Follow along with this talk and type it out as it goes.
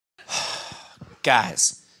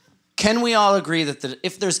Guys, can we all agree that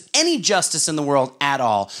if there's any justice in the world at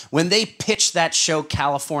all, when they pitched that show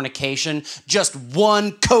Californication, just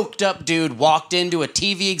one coked up dude walked into a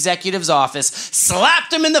TV executive's office,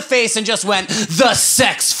 slapped him in the face and just went, "The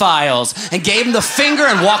Sex Files," and gave him the finger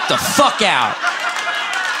and walked the fuck out.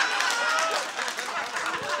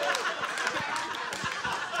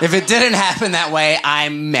 If it didn't happen that way,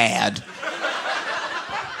 I'm mad.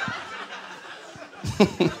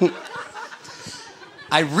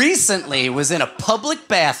 I recently was in a public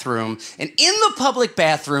bathroom, and in the public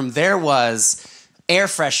bathroom there was air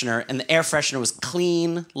freshener, and the air freshener was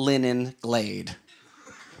clean linen Glade.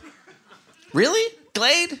 Really?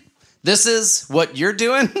 Glade? This is what you're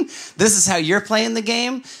doing? This is how you're playing the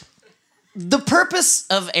game? The purpose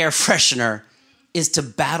of air freshener is to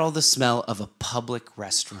battle the smell of a public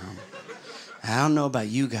restroom. I don't know about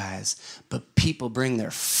you guys, but people bring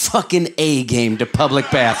their fucking A game to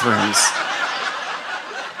public bathrooms.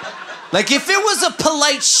 Like, if it was a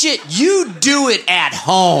polite shit, you'd do it at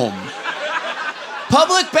home.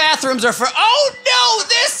 Public bathrooms are for, oh no,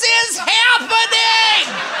 this is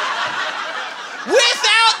happening!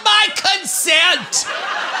 Without my consent!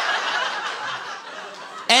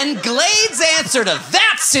 And Glade's answer to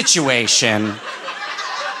that situation,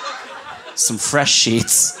 some fresh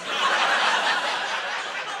sheets.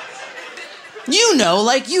 You know,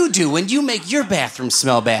 like you do when you make your bathroom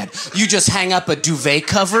smell bad. You just hang up a duvet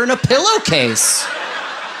cover and a pillowcase.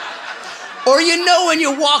 Or you know when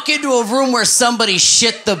you walk into a room where somebody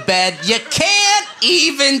shit the bed, you can't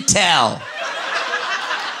even tell.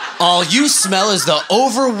 All you smell is the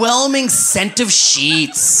overwhelming scent of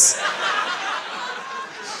sheets.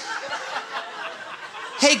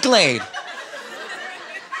 Hey, Glade.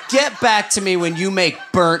 Get back to me when you make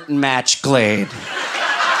burnt match Glade.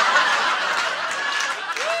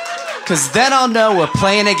 Because then I'll know we're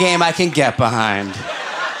playing a game I can get behind.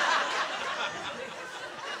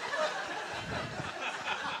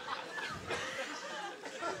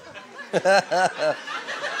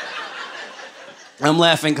 I'm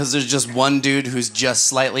laughing because there's just one dude who's just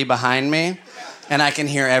slightly behind me, and I can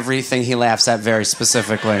hear everything he laughs at very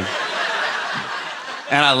specifically.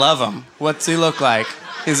 And I love him. What's he look like?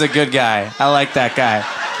 He's a good guy. I like that guy.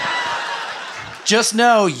 Just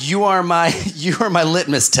know you are my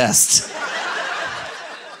litmus test.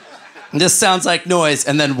 This sounds like noise,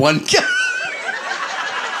 and then one guy.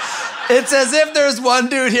 It's as if there's one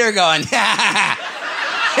dude here going, yeah.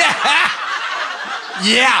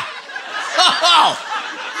 Oh,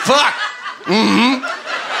 fuck. Mm-hmm.